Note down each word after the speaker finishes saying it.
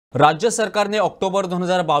राज्य सरकारने ऑक्टोबर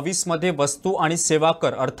 2022 मध्ये वस्तू आणि सेवा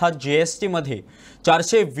कर अर्थात जीएसटी मध्ये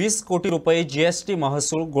 420 कोटी रुपये जीएसटी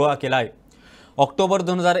महसूल गोळा केला आहे। ऑक्टोबर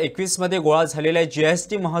 2021 मध्ये गोळा झालेल्या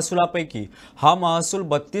जीएसटी महसुलापैकी हा महसूल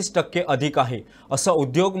 32% अधिक आहे, असं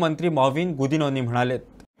उद्योग मंत्री मॉविन गुदिनोनी म्हणाले।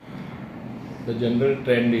 The general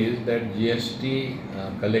trend is that GST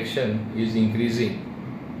collection is increasing,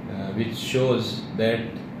 which shows that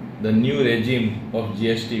the new regime of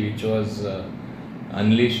GST, which was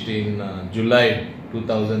unleashed in July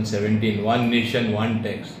 2017, one nation, one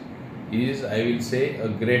tax, is, I will say, a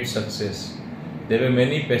great success. There were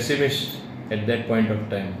many pessimists at that point of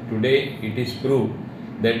time. Today, it is proved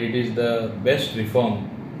that it is the best reform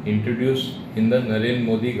introduced in the Narendra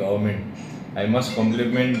Modi government. I must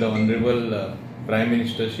compliment the Honorable Prime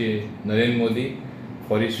Minister Shri Narendra Modi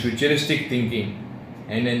for his futuristic thinking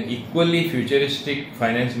and an equally futuristic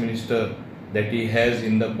Finance Minister that he has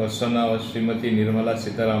in the persona of Srimati Nirmala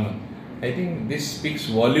Sitharaman. I think this speaks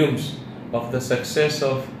volumes of the success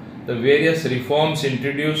of the various reforms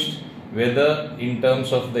introduced, whether in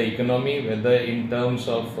terms of the economy, whether in terms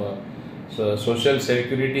of social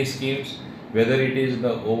security schemes, whether it is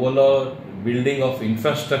the overall building of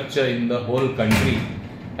infrastructure in the whole country.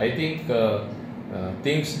 I think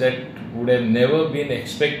things that would have never been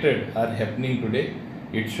expected are happening today.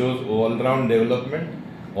 It shows all-round development,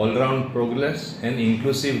 all-round progress and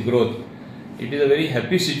inclusive growth. It is a very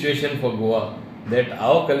happy situation for Goa that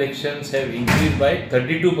our collections have increased by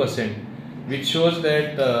 32%, which shows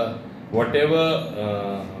that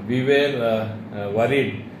whatever we were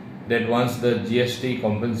worried that once the GST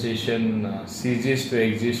compensation ceases to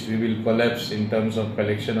exist, we will collapse in terms of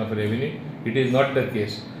collection of revenue. It is not the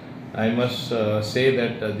case. I must say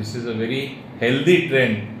that this is a very healthy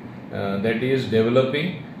trend that is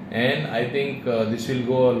developing, and I think this will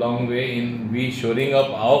go a long way in we shoring up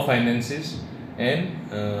our finances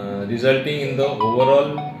and resulting in the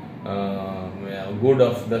overall good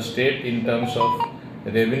of the state in terms of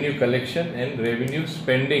revenue collection and revenue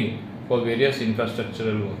spending for various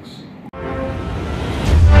infrastructural works.